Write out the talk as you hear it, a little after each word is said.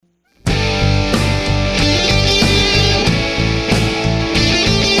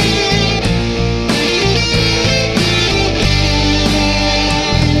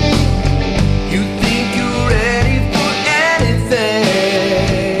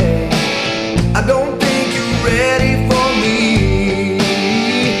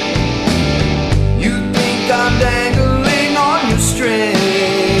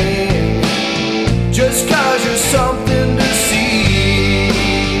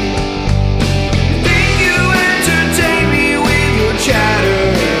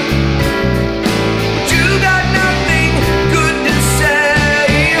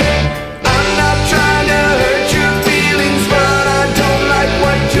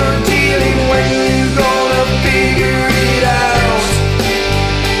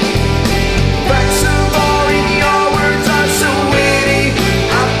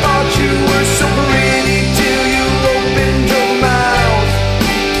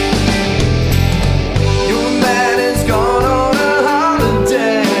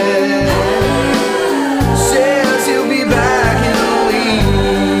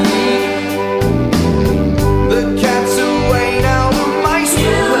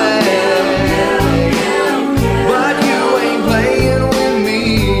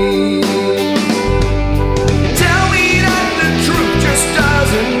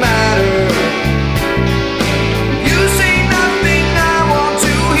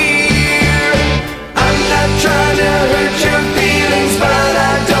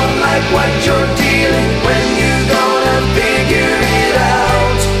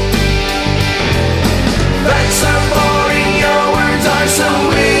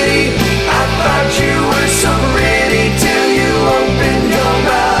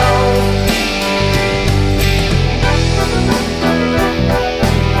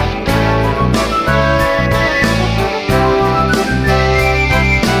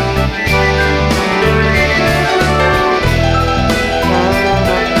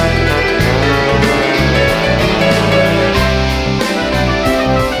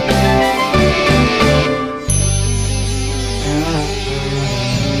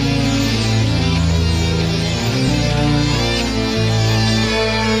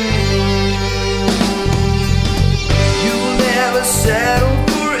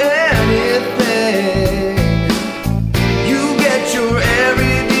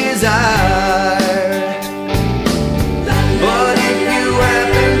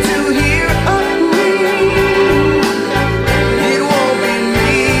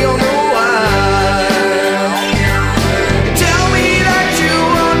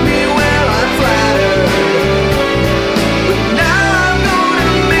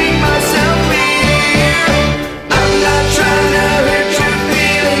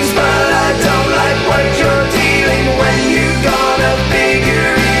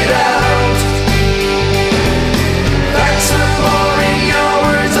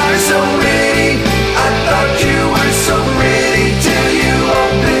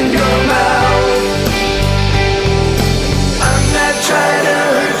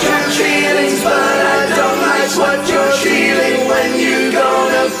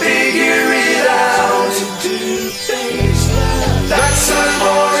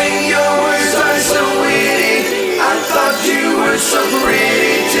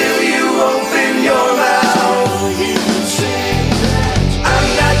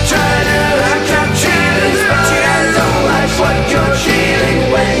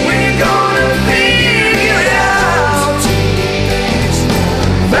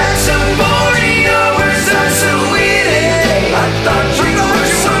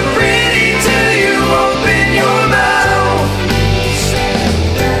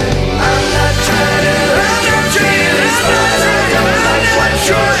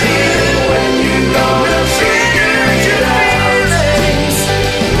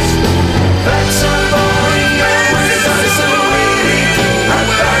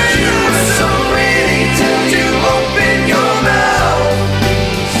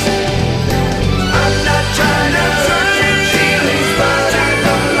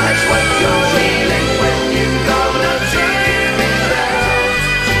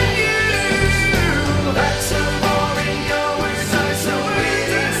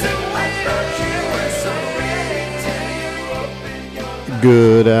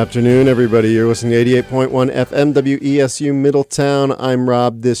Good afternoon, everybody. You're listening to 88.1 FM WESU Middletown. I'm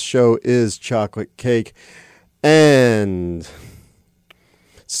Rob. This show is Chocolate Cake. And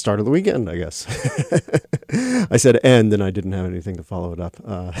start of the weekend, I guess. I said and I didn't have anything to follow it up.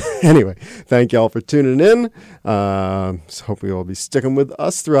 Anyway, thank y'all for tuning in. Hope you'll be sticking with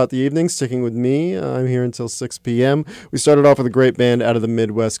us throughout the evening, sticking with me. I'm here until 6 p.m. We started off with a great band out of the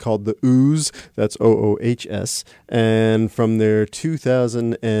Midwest called the Oohs. That's OOHS. And from their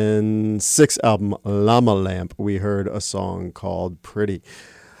 2006 album, Llama Lamp, we heard a song called Pretty.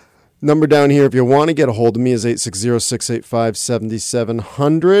 Number down here, if you want to get a hold of me, is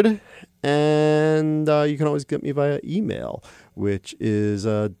 860-685-7700. And you can always get me via email, which is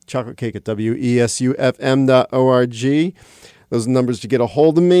chocolatecake@wesufm.org. Those are numbers to get a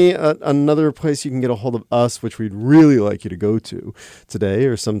hold of me. Another place you can get a hold of us, which we'd really like you to go to today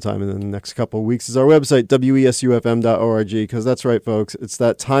or sometime in the next couple of weeks, is our website, wesufm.org, because that's right, folks. It's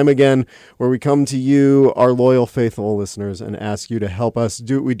that time again where we come to you, our loyal, faithful listeners, and ask you to help us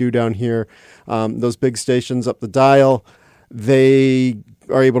do what we do down here. Those big stations up the dial, they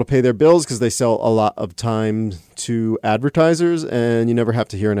are able to pay their bills because they sell a lot of time to advertisers, and you never have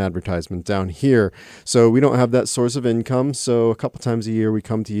to hear an advertisement down here. So we don't have that source of income. So a couple times a year we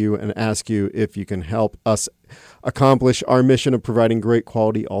come to you and ask you if you can help us accomplish our mission of providing great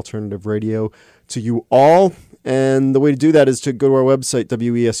quality alternative radio to you all. And the way to do that is to go to our website,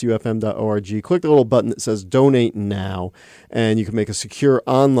 wesufm.org, click the little button that says Donate Now, and you can make a secure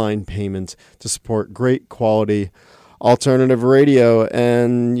online payment to support great quality alternative radio.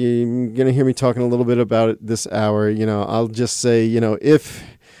 And you're going to hear me talking a little bit about it this hour. I'll just say, if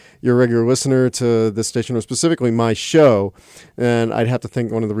you're a regular listener to this station, or specifically my show, and I'd have to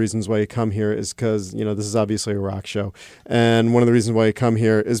think one of the reasons why you come here is because, this is obviously a rock show. And one of the reasons why you come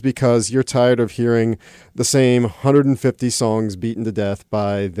here is because you're tired of hearing the same 150 songs beaten to death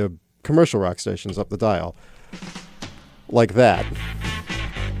by the commercial rock stations up the dial. Like that.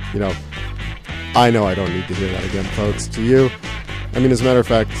 I know I don't need to hear that again, folks. To you, as a matter of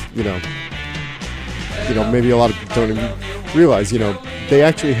fact, maybe a lot of people don't even realize, they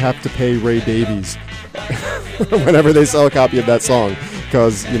actually have to pay Ray Davies whenever they sell a copy of that song,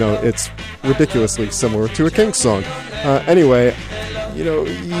 because, it's ridiculously similar to a Kinks song. Anyway,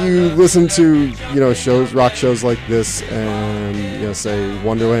 you listen to, rock shows like this, and, say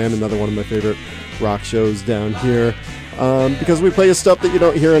Wonderland, another one of my favorite rock shows down here, because we play you stuff that you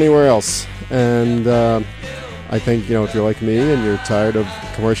don't hear anywhere else. And I think, if you're like me and you're tired of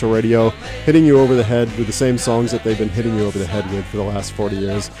commercial radio hitting you over the head with the same songs that they've been hitting you over the head with for the last 40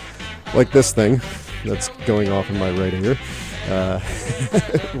 years, like this thing that's going off in my right ear,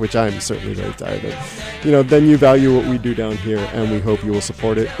 which I'm certainly very tired of, then you value what we do down here, and we hope you will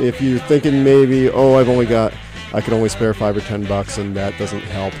support it. If you're thinking maybe, I could only spare $5 or $10 and that doesn't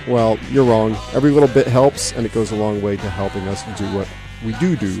help, well, you're wrong. Every little bit helps, and it goes a long way to helping us do what we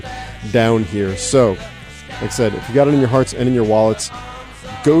do down here. So, like I said, if you got it in your hearts and in your wallets,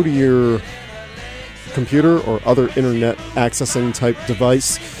 go to your computer or other internet accessing type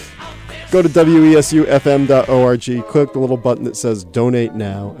device, go to wesufm.org, click the little button that says Donate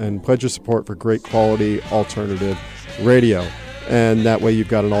Now, and pledge your support for great quality alternative radio. And that way you've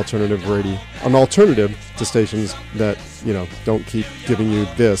got an alternative to stations that, don't keep giving you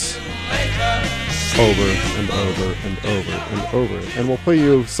this over and over and over and over. And we'll play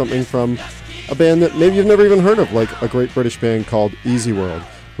you something from a band that maybe you've never even heard of, like a great British band called Easyworld,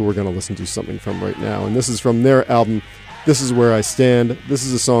 who we're going to listen to something from right now. And this is from their album, This Is Where I Stand. This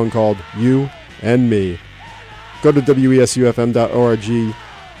is a song called You and Me. Go to wesufm.org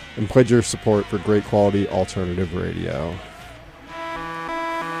and pledge your support for great quality alternative radio.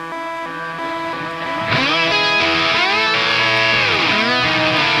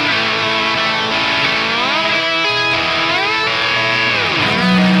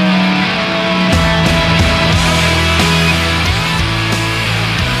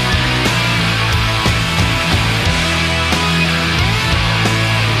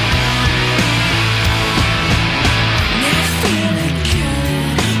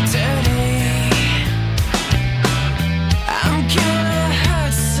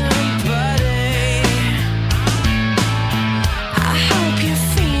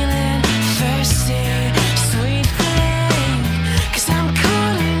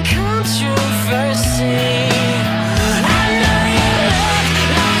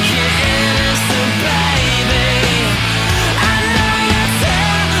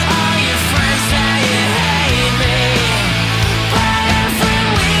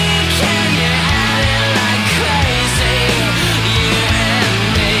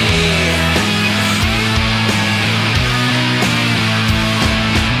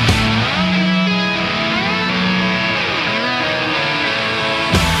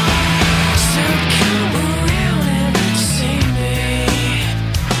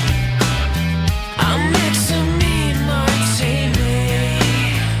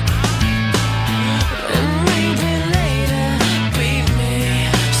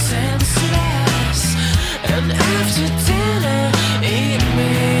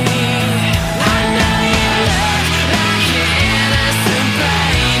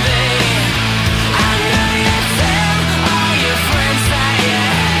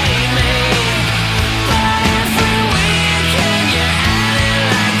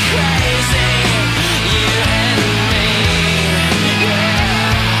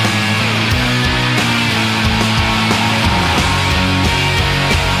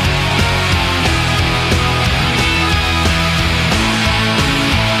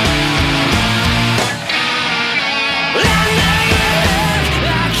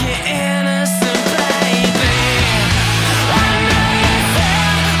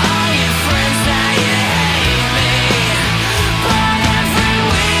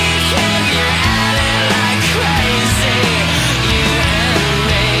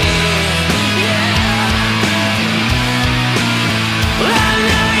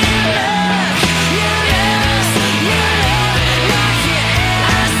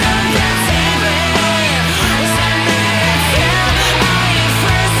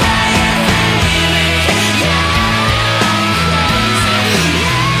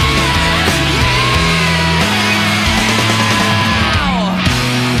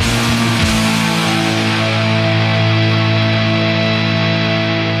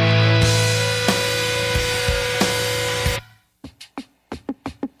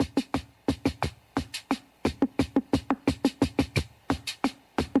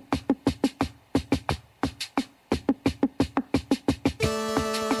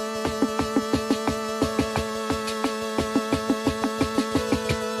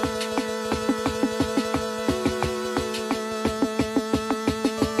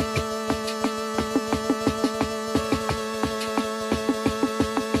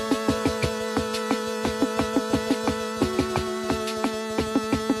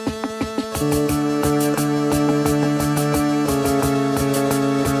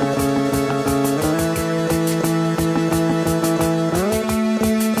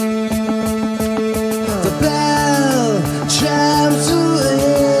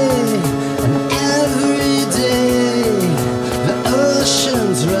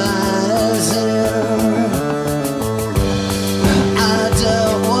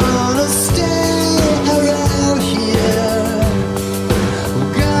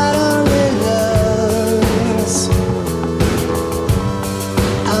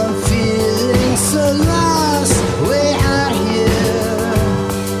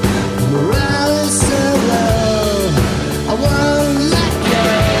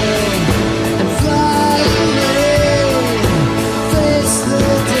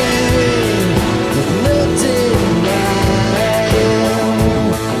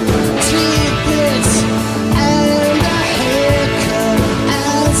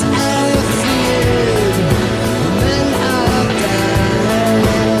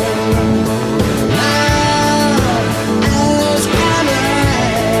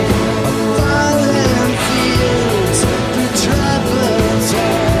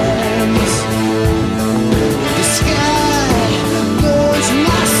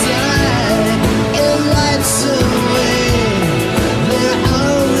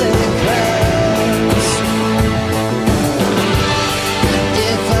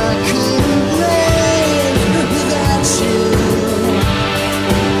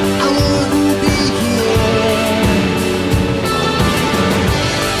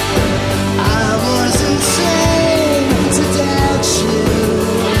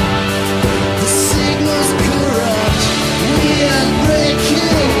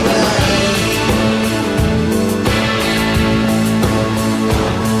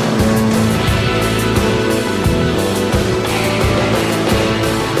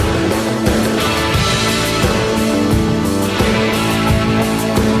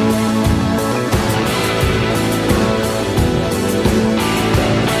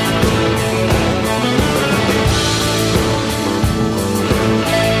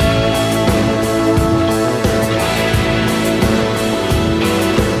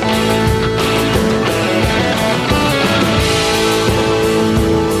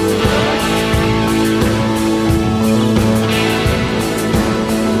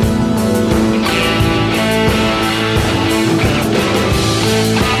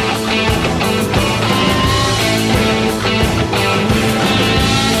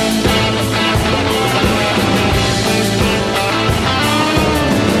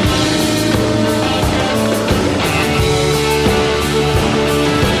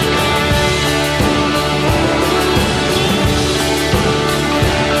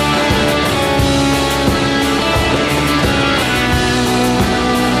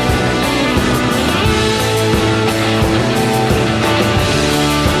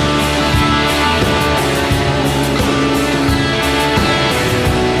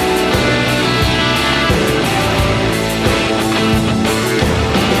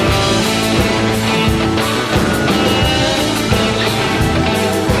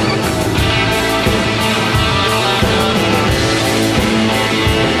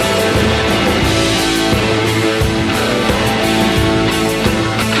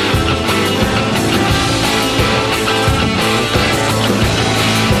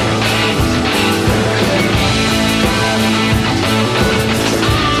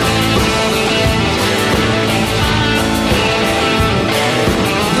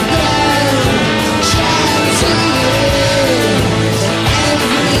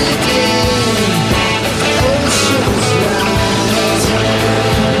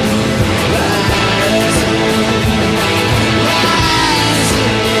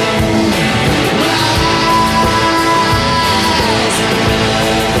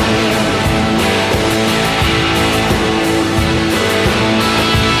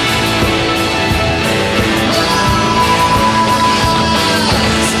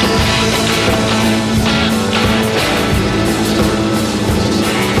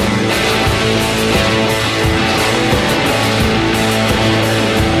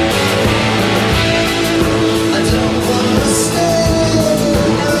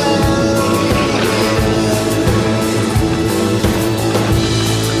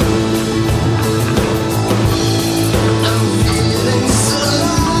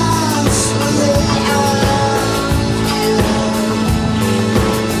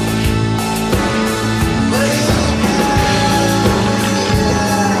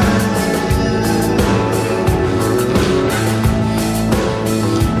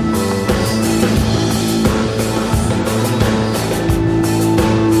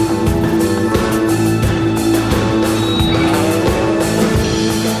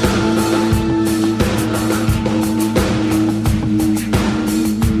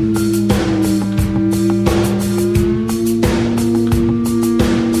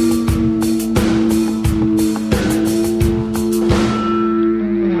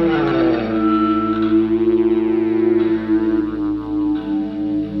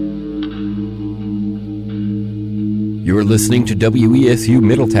 are listening to WESU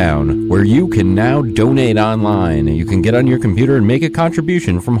Middletown, where you can now donate online. You can get on your computer and make a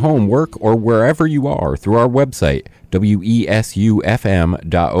contribution from home, work, or wherever you are through our website, wesufm.org.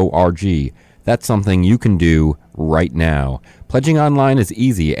 That's something you can do right now. Pledging online is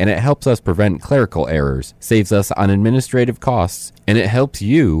easy, and it helps us prevent clerical errors, saves us on administrative costs, and it helps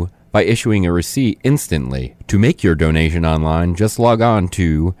you by issuing a receipt instantly. To make your donation online, just log on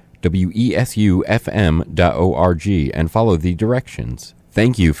to wesufm.org and follow the directions.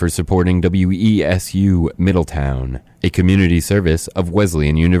 Thank you for supporting WESU Middletown, a community service of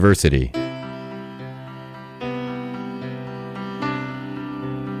Wesleyan University.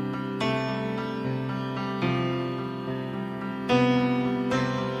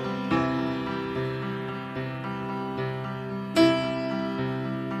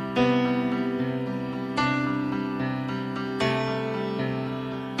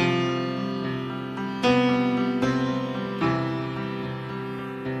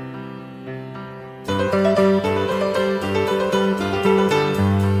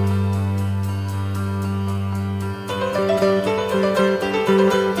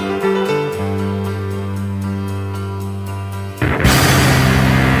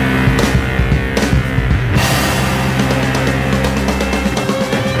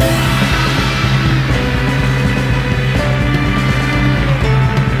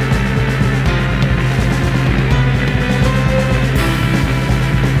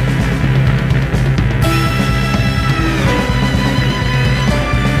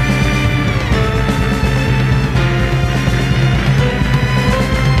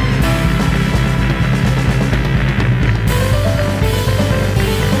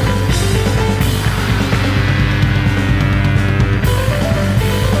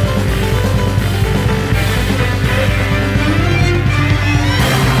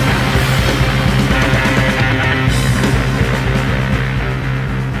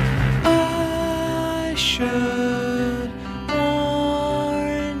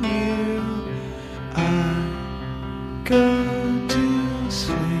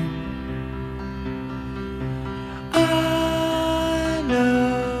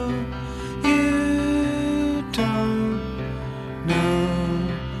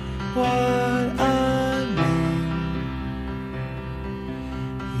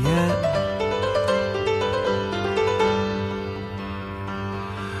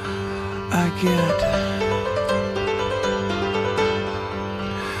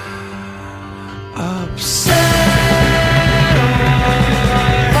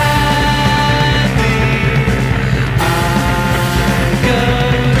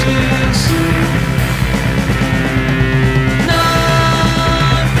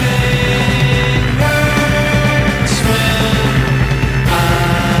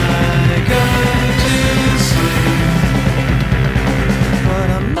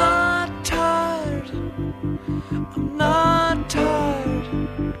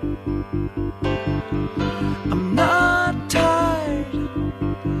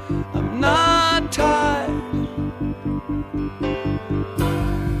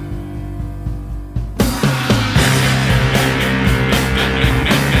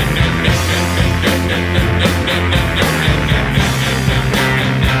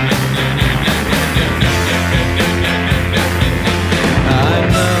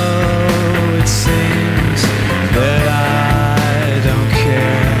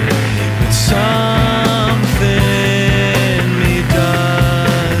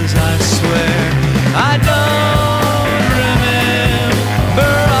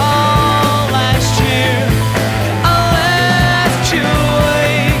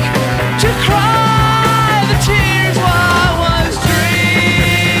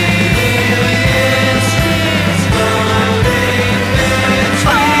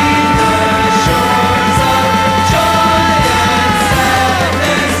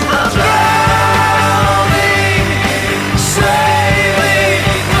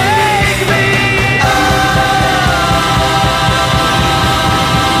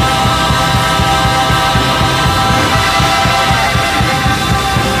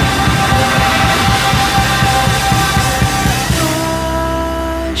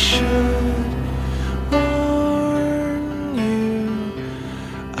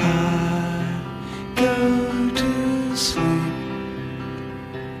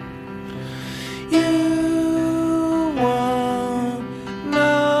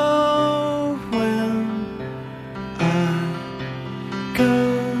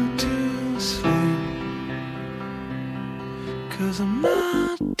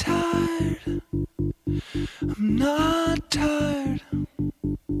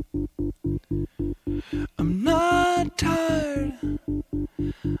 I'm not tired.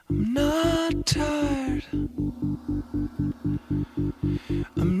 I'm not tired.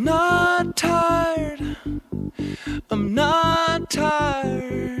 I'm not tired. I'm not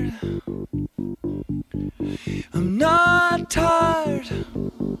tired. I'm not tired.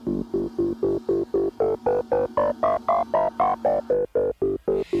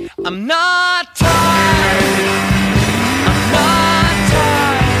 I'm not tired. I'm not tired.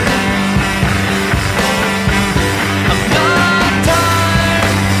 I'm not tired.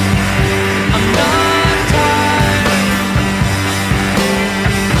 I'm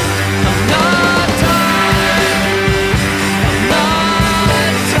not tired. I'm not tired. I'm not tired.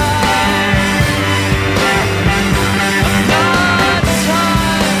 I'm not tired.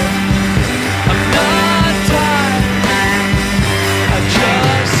 I'm not tired. I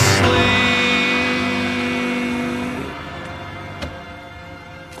just sleep.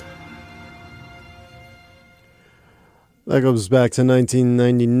 That goes back to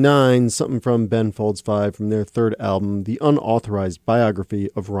 1999, something from Ben Folds 5 from their third album, The Unauthorized Biography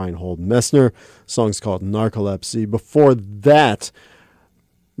of Reinhold Messner. The song's called Narcolepsy. Before that,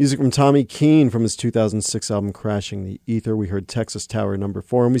 music from Tommy Keene from his 2006 album Crashing the Ether. We heard Texas Tower No.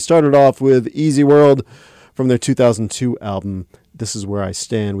 4. And we started off with Easyworld from their 2002 album, This Is Where I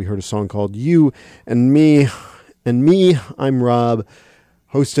Stand. We heard a song called You and Me. And me, I'm Rob,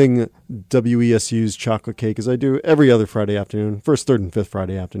 hosting WESU's Chocolate Cake, as I do every other Friday afternoon, first, third, and fifth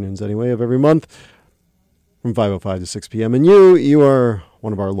Friday afternoons anyway, of every month, from 5:05 to 6 p.m. And you are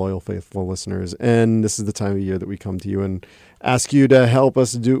one of our loyal, faithful listeners, and this is the time of year that we come to you and ask you to help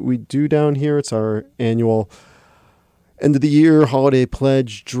us do what we do down here. It's our annual end of the year holiday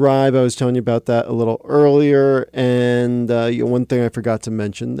pledge drive. I was telling you about that a little earlier. And one thing I forgot to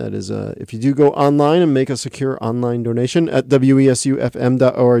mention, that is if you do go online and make a secure online donation at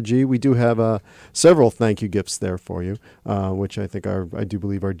wesufm.org, we do have several thank you gifts there for you, which I think I do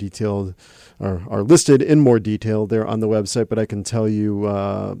believe are detailed, are listed in more detail there on the website. But I can tell you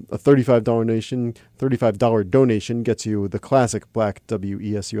a $35 donation gets you the classic black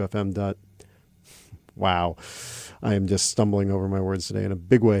WESUFM. Wow. I am just stumbling over my words today in a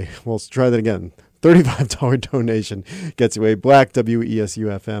big way. Well, let's try that again. $35 donation gets you a black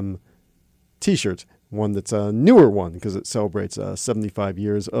WESU-FM t-shirt, one that's a newer one because it celebrates 75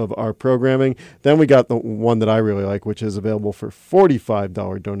 years of our programming. Then we got the one that I really like, which is available for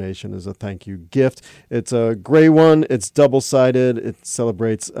 $45 donation as a thank you gift. It's a gray one. It's double-sided. It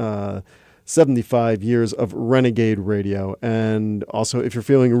celebrates 75 years of Renegade Radio. And also, if you're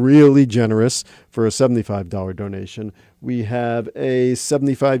feeling really generous for a $75 donation, we have a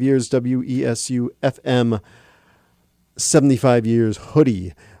 75 years WESU FM 75 years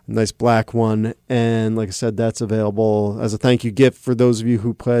hoodie. A nice black one. And like I said, that's available as a thank you gift for those of you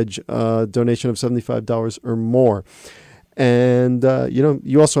who pledge a donation of $75 or more. And,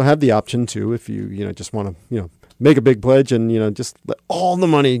 you also have the option too, if you just want to, make a big pledge and, just let all the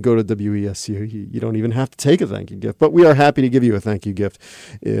money go to WESU. You don't even have to take a thank you gift, but we are happy to give you a thank you gift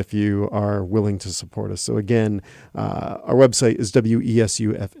if you are willing to support us. So again, our website is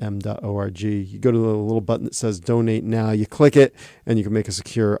wesufm.org. You go to the little button that says donate now, you click it, and you can make a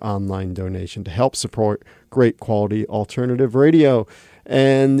secure online donation to help support great quality alternative radio.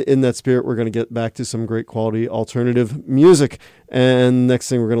 And in that spirit, we're going to get back to some great quality alternative music. And next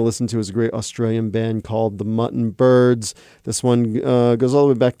thing we're going to listen to is a great Australian band called the Mutton Birds. This one goes all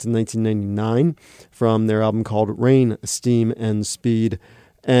the way back to 1999 from their album called Rain, Steam, and Speed.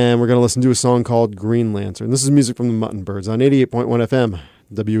 And we're going to listen to a song called Green Lantern. This is music from the Mutton Birds on 88.1 FM,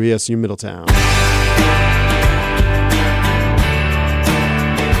 WESU Middletown.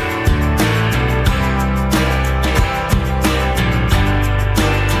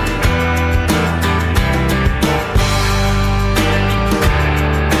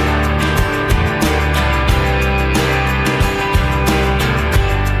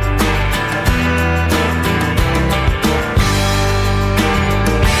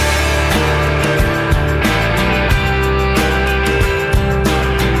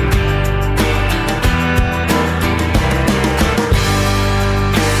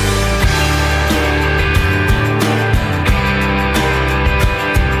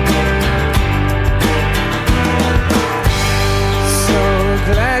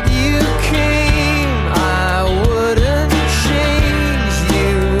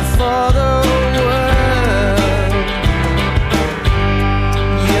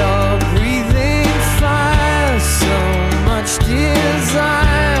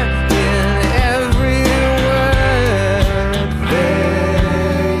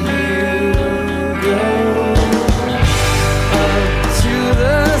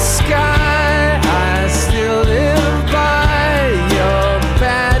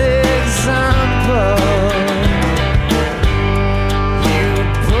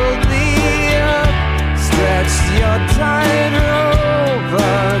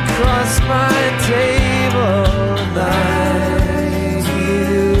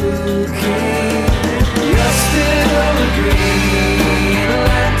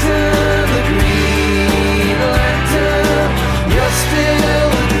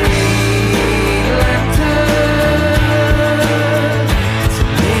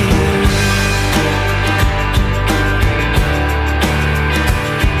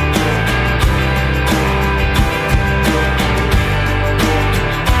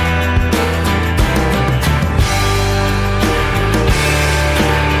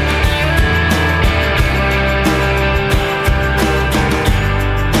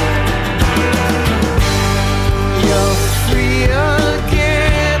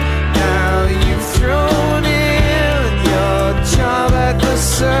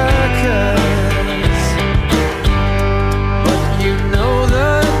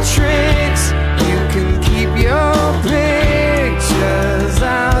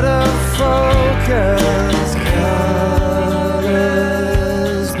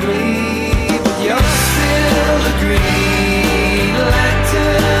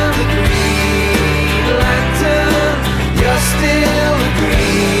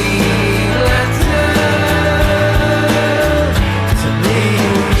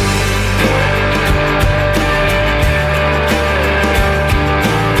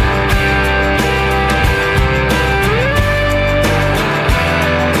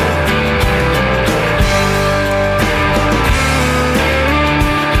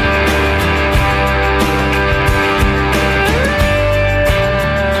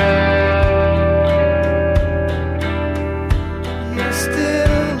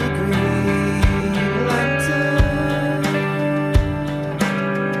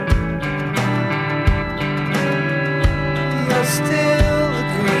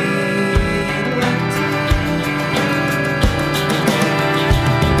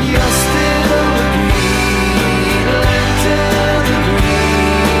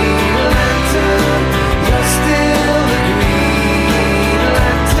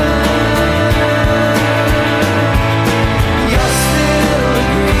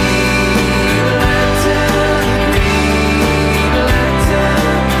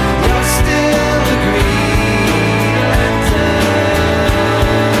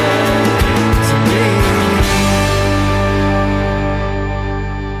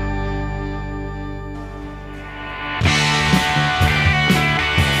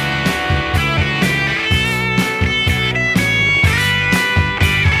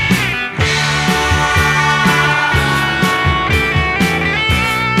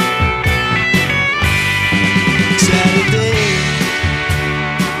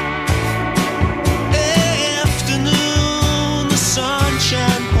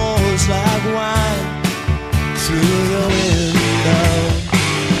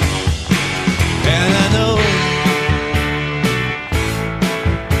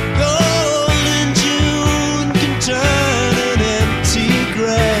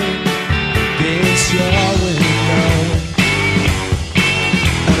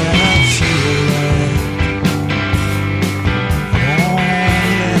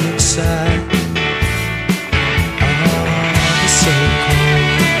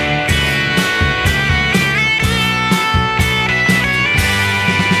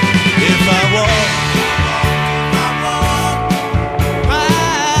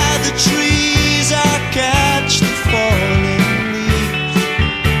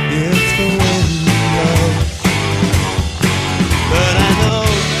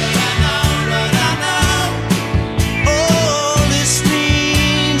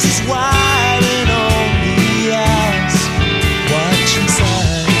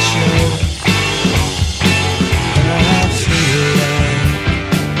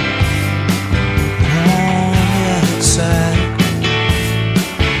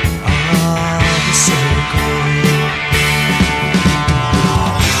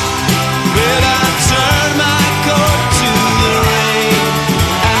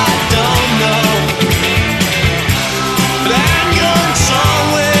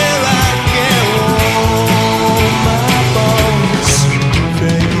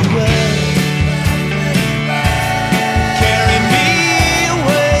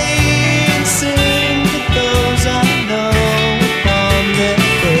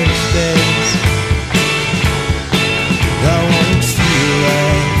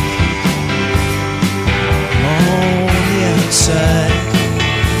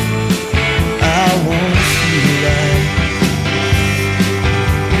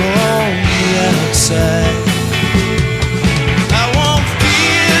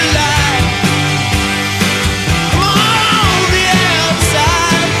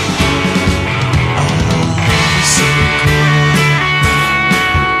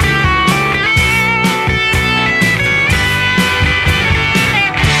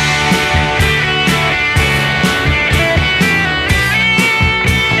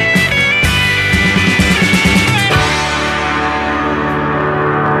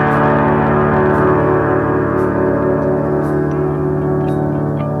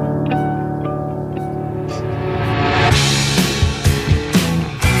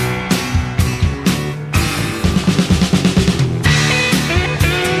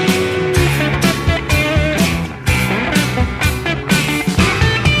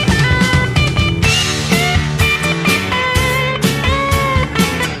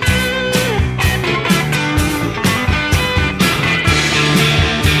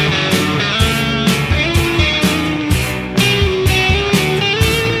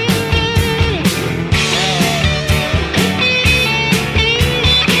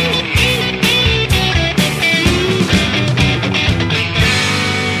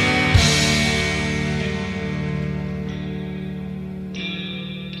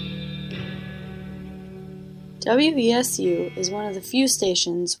 WESU is one of the few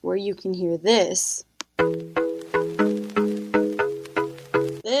stations where you can hear this,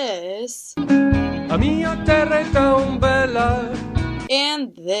 this, La mia terra è tão bella.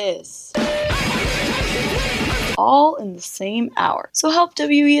 and this, all in the same hour. So help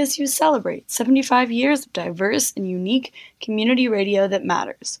WESU celebrate 75 years of diverse and unique community radio that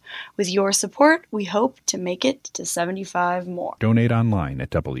matters. With your support, we hope to make it to 75 more. Donate online at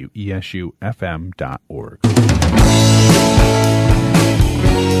wesufm.org.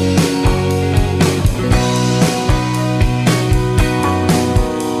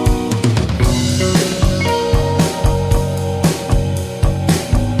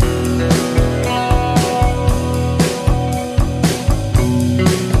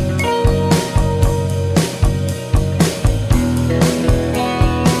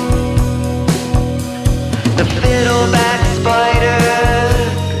 The fiddleback spider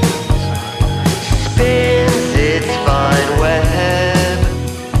spins its fine web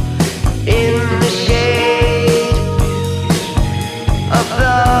in the shade of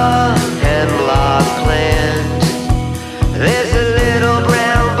the hemlock plant. There's a little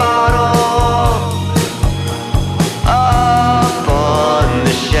brown bottle up on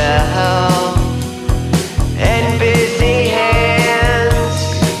the shelf, and busy hands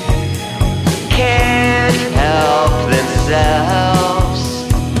can't help themselves.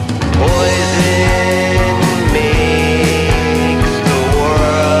 Poison makes the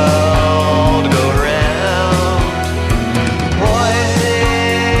world go round.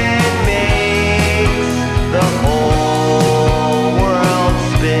 Poison makes the whole world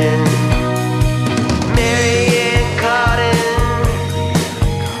spin. Marion Cotton,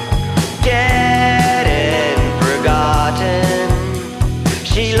 dead and forgotten.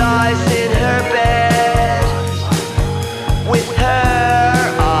 She lies in her bed with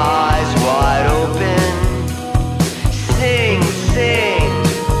her eyes wide open. Sing, sing.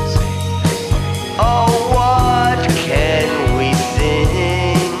 Oh, what can we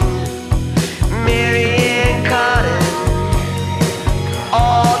sing? Marion Cotton,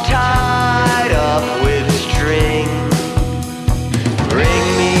 all tied up with string. Bring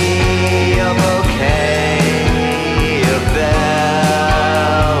me a bouquet of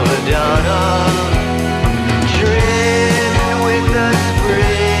belladonna, trimmed with a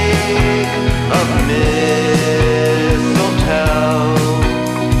sprig of mistletoe.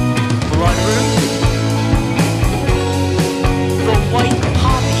 Bloodroot, the white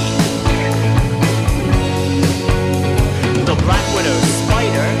poppy, the black widow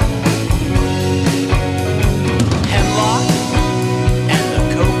spider, hemlock, and the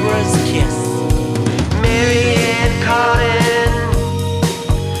cobra's kiss. Marion Cotton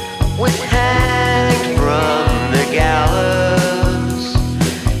was hanged from the gallows,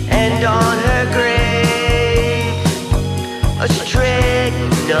 and on her grave a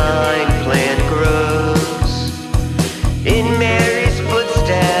strychnine plant grows. In Mary's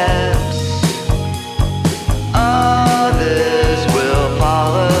footsteps others will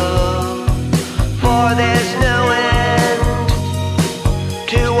follow, for there's no end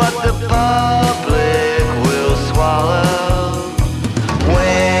to what the public will swallow.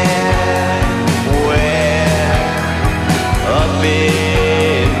 Where, up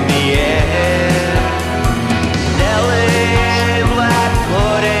in the air, selling black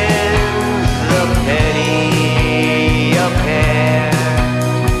puddings, the penny a pair.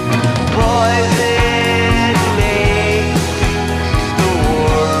 Poison makes the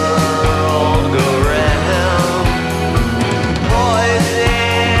world go round.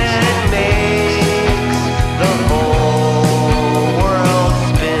 Poison makes the whole world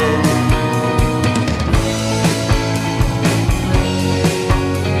spin.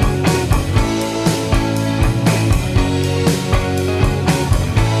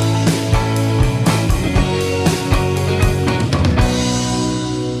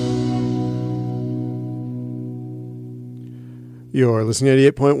 You're listening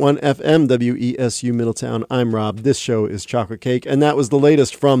to 88.1 FM, WESU Middletown. I'm Rob. This show is Chocolate Cake, and that was the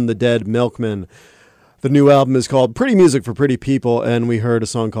latest from the Dead Milkmen. The new album is called Pretty Music for Pretty People, and we heard a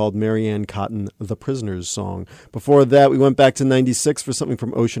song called Marianne Cotton, The Prisoner's Song. Before that, we went back to 96 for something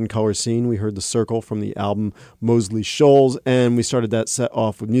from Ocean Color Scene. We heard The Circle from the album Mosley Shoals, and we started that set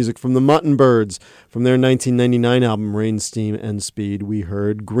off with music from the Mutton Birds. From their 1999 album Rain, Steam, and Speed, we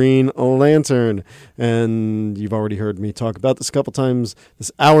heard Green Lantern. And you've already heard me talk about this a couple times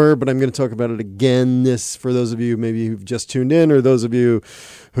this hour, but I'm going to talk about it again. This, for those of you maybe who've just tuned in, or those of you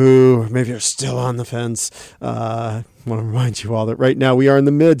who maybe are still on the fence. I want to remind you all that right now we are in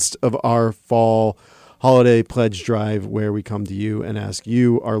the midst of our fall holiday pledge drive, where we come to you and ask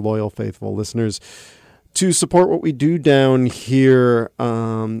you, our loyal, faithful listeners, to support what we do down here.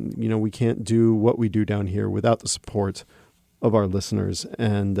 We can't do what we do down here without the support of our listeners.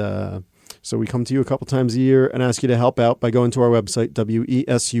 And so we come to you a couple times a year and ask you to help out by going to our website,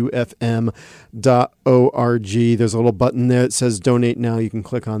 WESUFM.org. There's a little button there that says Donate Now. You can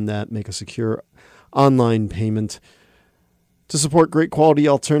click on that, make a secure online payment to support great quality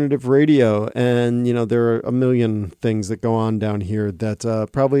alternative radio. And, there are a million things that go on down here that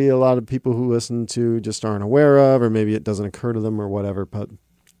probably a lot of people who listen to just aren't aware of, or maybe it doesn't occur to them or whatever. But,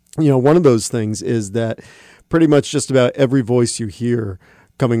 one of those things is that pretty much just about every voice you hear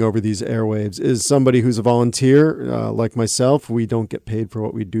coming over these airwaves is somebody who's a volunteer, like myself. We don't get paid for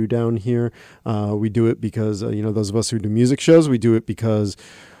what we do down here. We do it because, those of us who do music shows, we do it because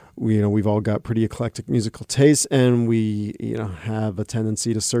we've all got pretty eclectic musical tastes, and we, have a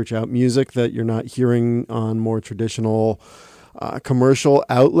tendency to search out music that you're not hearing on more traditional commercial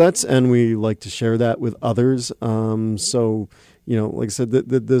outlets, and we like to share that with others. So, like I said,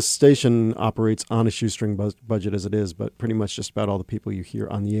 the station operates on a shoestring budget as it is, but pretty much just about all the people you hear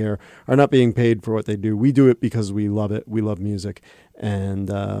on the air are not being paid for what they do. We do it because we love it. We love music, and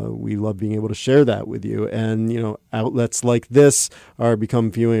we love being able to share that with you. And, outlets like this are become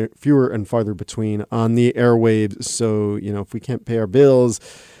fewer and farther between on the airwaves. So, if we can't pay our bills,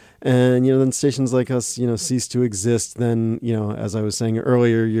 and, then stations like us, cease to exist, then, as I was saying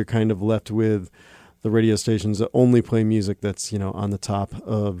earlier, you're kind of left with the radio stations that only play music that's, on the top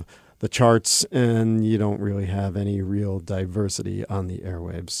of the charts, and you don't really have any real diversity on the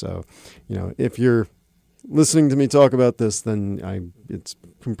airwaves. So, if you're listening to me talk about this, then it's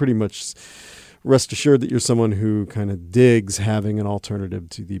pretty much rest assured that you're someone who kind of digs having an alternative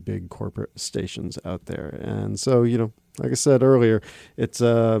to the big corporate stations out there. And so, like I said earlier, it's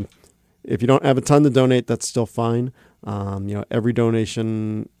if you don't have a ton to donate, that's still fine. Every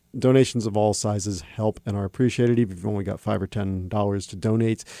donations of all sizes help and are appreciated, even if you've only got $5 or $10 to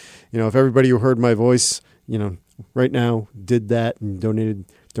donate. If everybody who heard my voice, right now did that and donated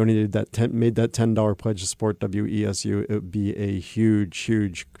that made that $10 pledge to support WESU, it would be a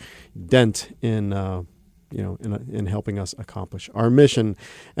huge dent in in helping us accomplish our mission.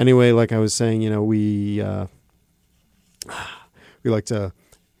 Anyway, like I was saying, we like to,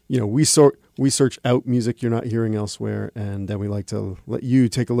 we search out music you're not hearing elsewhere, and then we like to let you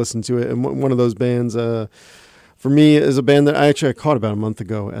take a listen to it. And one of those bands, for me, is a band that I caught about a month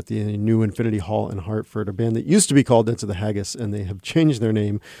ago at the new Infinity Hall in Hartford, a band that used to be called Into the Haggis, and they have changed their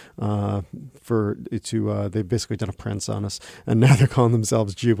name they've basically done a Prince on us, and now they're calling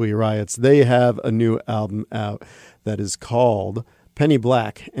themselves Jubilee Riots. They have a new album out that is called Penny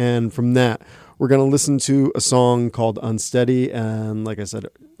Black, and from that, we're going to listen to a song called Unsteady. And like I said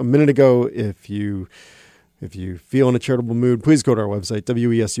a minute ago, if you feel in a charitable mood, please go to our website,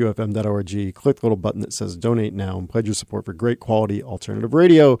 WESUFM.org, click the little button that says Donate Now, and pledge your support for great quality alternative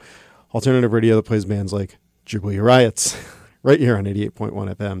radio that plays bands like Jubilee Riots, right here on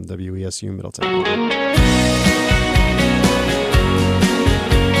 88.1 FM, WESU Middletown.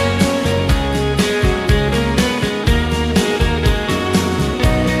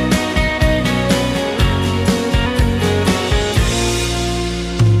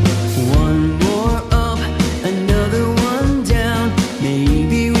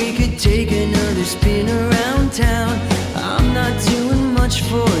 Spin around town, I'm not doing much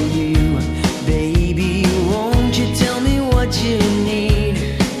for you, baby, won't you tell me what you need?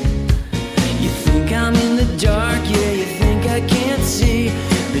 You think I'm in the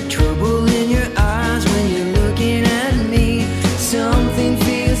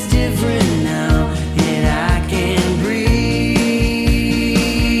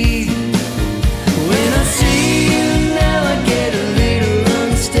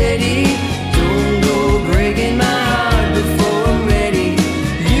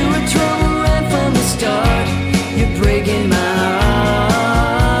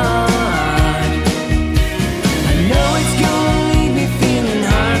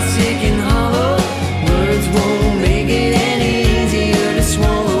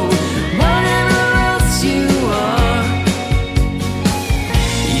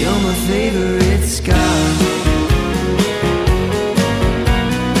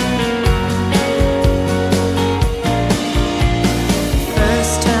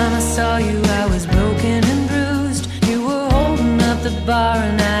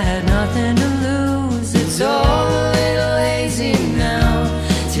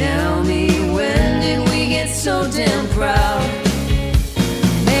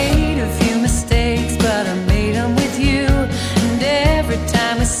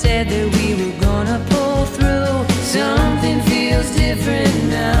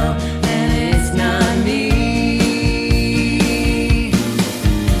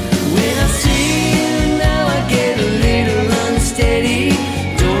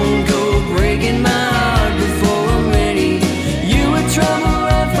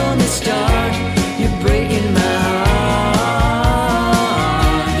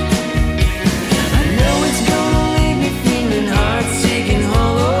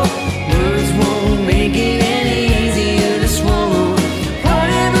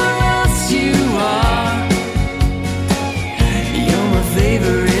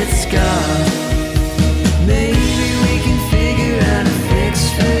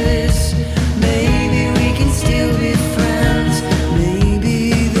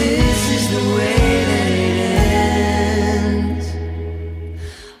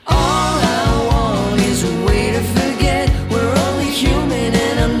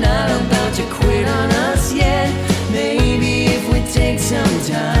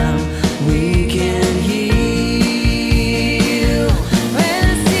time we can heal. When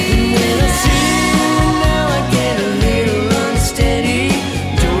I see you now, I get a little unsteady.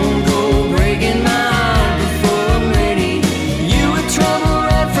 Don't go breaking my heart before I'm ready. You were trouble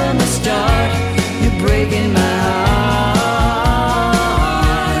right from the start. You're breaking my heart.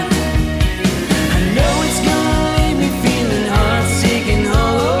 I know it's gonna leave me feeling heartsick and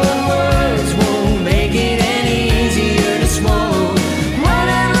hollow. Words won't make it any easier to swallow.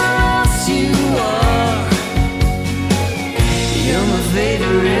 Whatever else you are, you're my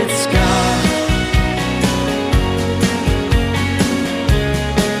favorite scar.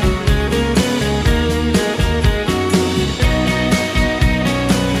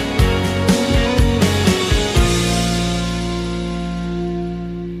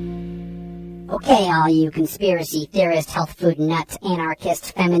 Okay, all you conspiracy theorists, health food nuts,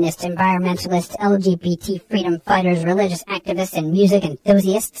 anarchists, feminists, environmentalists, LGBT freedom fighters, religious activists, and music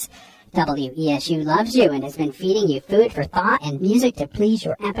enthusiasts. WESU loves you and has been feeding you food for thought and music to please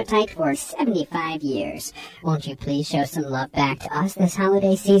your appetite for 75 years. Won't you please show some love back to us this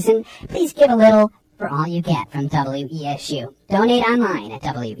holiday season? Please give a little for all you get from WESU. Donate online at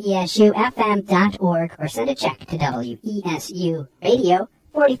WESUFM.org or send a check to WESU Radio,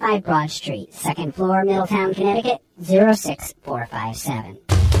 45 Broad Street, 2nd floor, Middletown, Connecticut, 06457.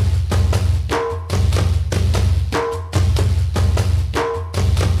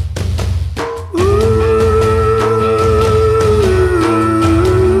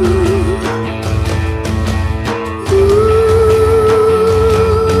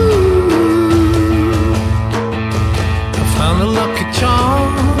 I found a lucky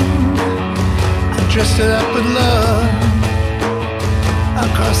charm. I dressed it up with love.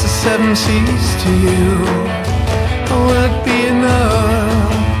 Across the 7 seas to you. Oh, will it be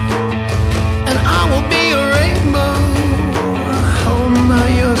enough? And I will be a rainbow. Oh, now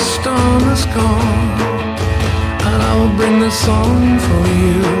your storm is gone. And I will bring the song for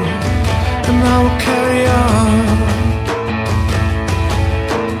you. And I will carry on.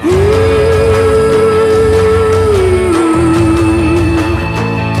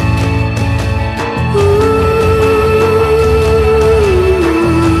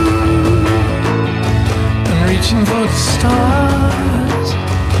 Reaching for the stars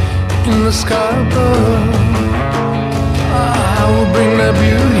in the sky above. I will bring that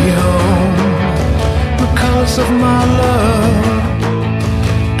beauty home, the colors of my love.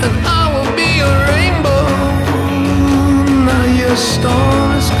 And I will be a rainbow. Now your storm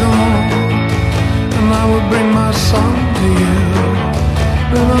is gone. And I will bring my song to you.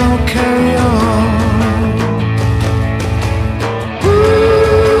 Then I'll carry on.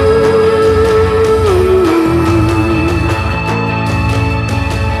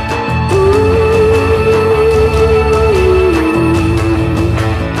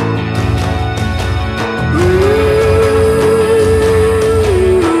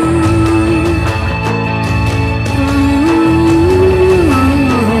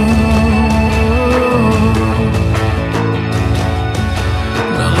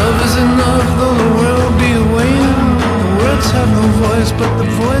 But the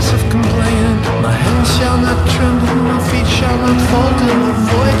voice of complaining, my hands shall not tremble, my feet shall not falter, the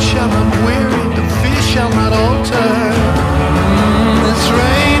void shall not weary, the fear shall not alter. It's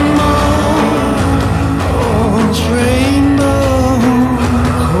rainbow, oh, it's rainbow.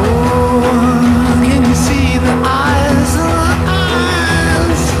 Oh, can you see the eyes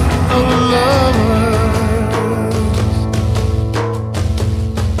of lovers?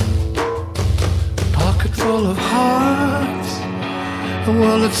 Pocket full of hearts, a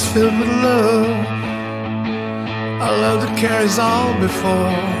world that's filled with love, a love that carries all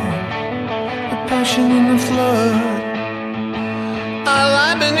before, a passion in the flood. I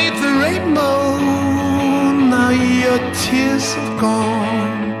lie beneath the rainbow, now your tears have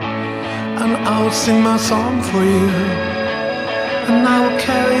gone, and I will sing my song for you, and I will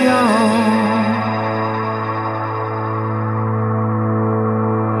carry on.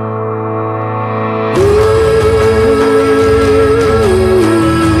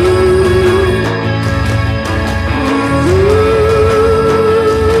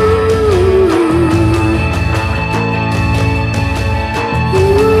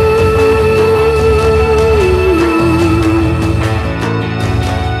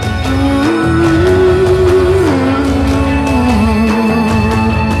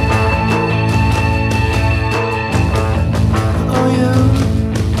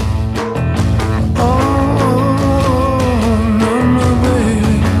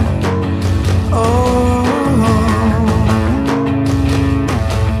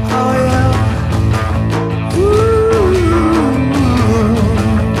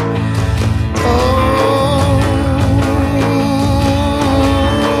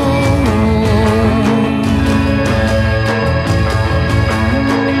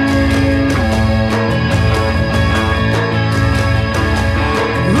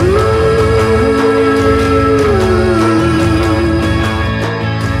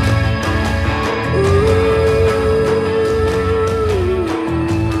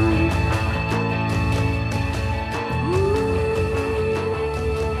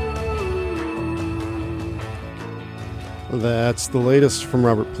 That's the latest from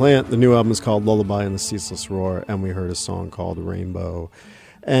Robert Plant. The new album is called Lullaby and the Ceaseless Roar, and we heard a song called Rainbow.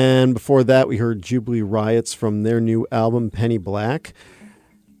 And before that, we heard Jubilee Riots from their new album, Penny Black.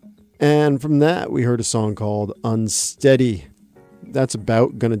 And from that, we heard a song called Unsteady. That's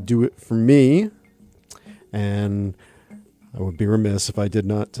about going to do it for me. And I would be remiss if I did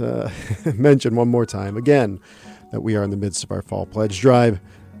not mention one more time, again, that we are in the midst of our fall pledge drive.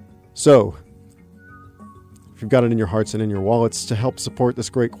 So, if you've got it in your hearts and in your wallets to help support this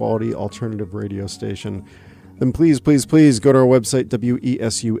great quality alternative radio station, then please, please, please go to our website, wesufm.org.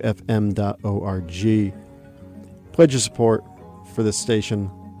 Pledge your support for this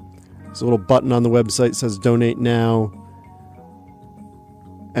station. There's a little button on the website that says Donate Now.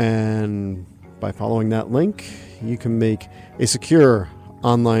 And by following that link, you can make a secure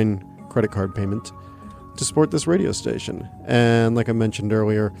online credit card payment to support this radio station. And like I mentioned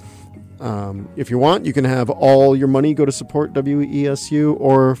earlier, if you want, you can have all your money go to support WESU,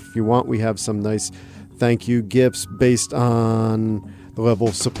 or if you want, we have some nice thank you gifts based on the level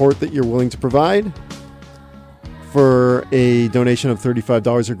of support that you're willing to provide. For a donation of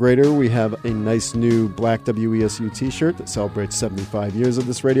 $35 or greater, we have a nice new black WESU t-shirt that celebrates 75 years of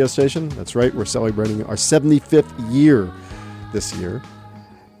this radio station. That's right, we're celebrating our 75th year this year.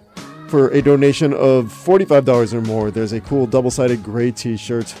 For a donation of $45 or more, there's a cool double-sided gray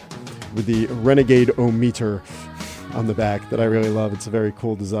t-shirt with the Renegade-O-meter on the back that I really love. It's a very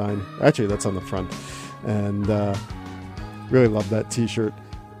cool design. Actually, that's on the front. And really love that t-shirt.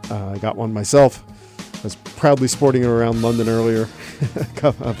 I got one myself. I was proudly sporting it around London earlier, a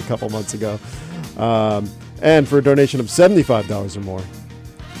couple months ago. And for a donation of $75 or more,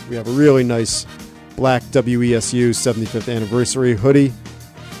 we have a really nice black WESU 75th anniversary hoodie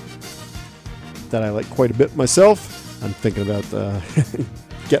that I like quite a bit myself. I'm thinking about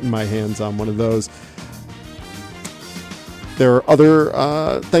getting my hands on one of those. There are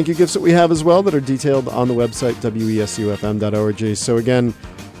other thank you gifts that we have as well that are detailed on the website, wesufm.org. So again,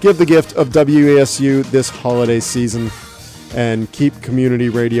 give the gift of WESU this holiday season and keep community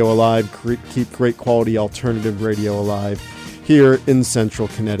radio alive, keep great quality alternative radio alive here in Central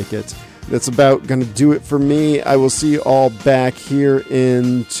Connecticut. That's about going to do it for me. I will see you all back here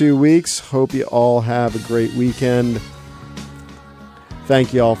in 2 weeks. Hope you all have a great weekend.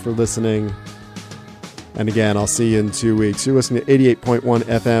 Thank you all for listening. And again, I'll see you in 2 weeks. You're listening to 88.1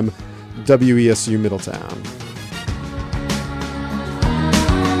 FM, WESU Middletown.